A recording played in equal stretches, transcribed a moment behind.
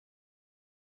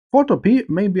Photopea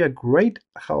may be a great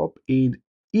help in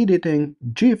editing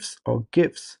GIFs or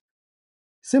GIFs.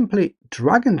 Simply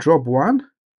drag and drop one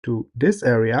to this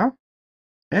area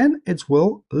and it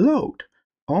will load.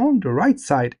 On the right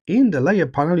side in the layer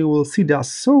panel you will see there are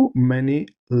so many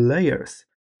layers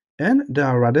and they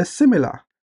are rather similar.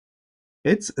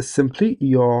 It's simply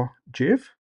your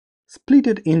GIF split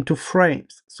it into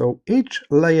frames. So each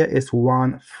layer is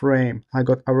one frame. I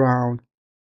got around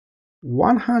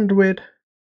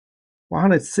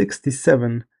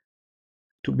 167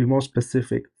 to be more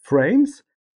specific frames,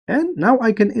 and now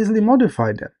I can easily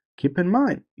modify them. Keep in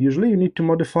mind, usually you need to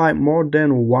modify more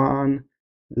than one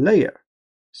layer.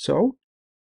 So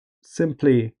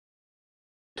simply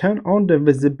turn on the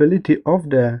visibility of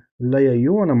the layer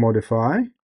you want to modify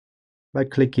by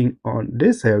clicking on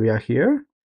this area here.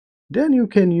 Then you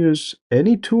can use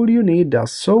any tool you need. There are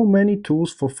so many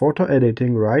tools for photo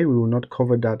editing, right? We will not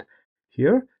cover that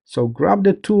here. So grab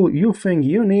the tool you think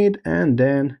you need and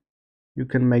then you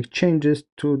can make changes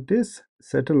to this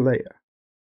certain layer.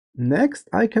 Next,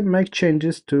 I can make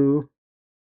changes to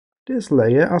this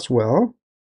layer as well.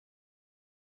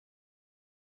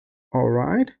 All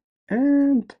right,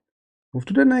 and move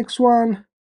to the next one.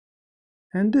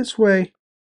 And this way,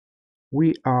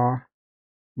 we are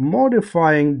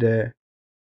modifying the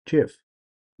GIF.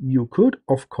 You could,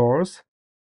 of course,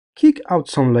 kick out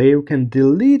some layer. You can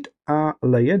delete a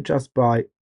layer just by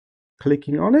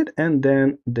clicking on it and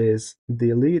then this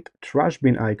delete trash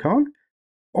bin icon.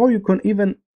 Or you can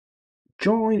even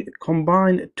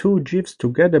combine two GIFs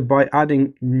together by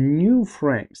adding new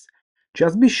frames.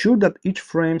 Just be sure that each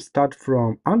frame starts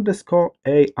from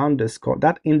 _a_.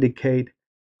 That indicate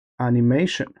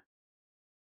animation.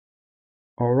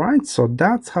 Alright, so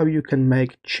that's how you can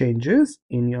make changes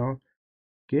in your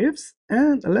GIFs.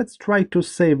 And let's try to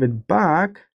save it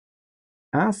back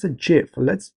as a GIF.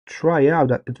 Let's try out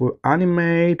that it will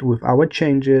animate with our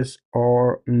changes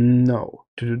or no.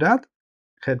 To do that,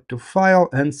 head to File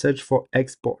and search for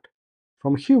Export.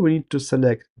 From here we need to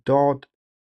select .gif,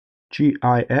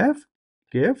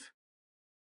 GIF,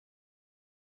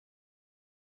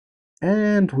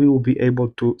 and we will be able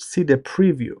to see the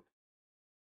preview.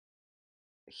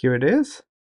 Here it is.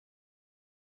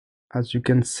 As you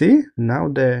can see, now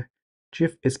the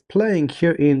GIF is playing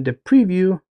here in the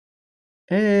preview,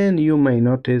 and you may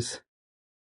notice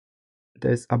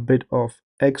there's a bit of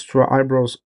extra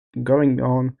eyebrows going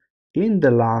on in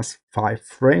the last 5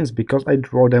 frames because I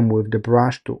draw them with the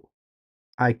brush tool.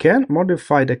 I can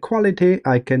modify the quality,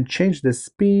 I can change the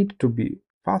speed to be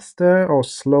faster or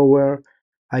slower,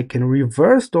 I can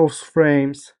reverse those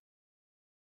frames,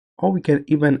 or we can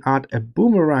even add a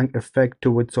boomerang effect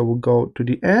to it, so we'll go to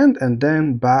the end and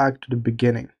then back to the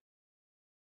beginning.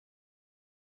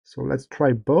 So let's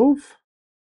try both,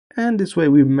 and this way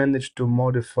we managed to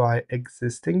modify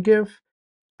existing GIF,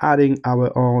 adding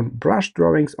our own brush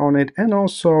drawings on it and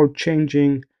also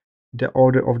changing the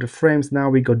order of the frames. Now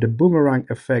we got the boomerang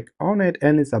effect on it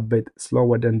and it's a bit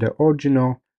slower than the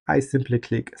original. I simply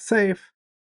click save,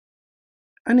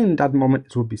 and in that moment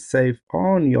it will be saved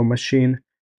on your machine.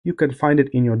 You can find it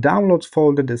in your downloads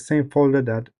folder, the same folder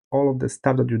that all of the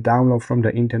stuff that you download from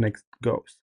the internet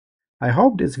goes. I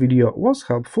hope this video was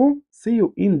helpful. See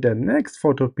you in the next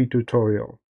Photopea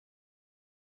tutorial.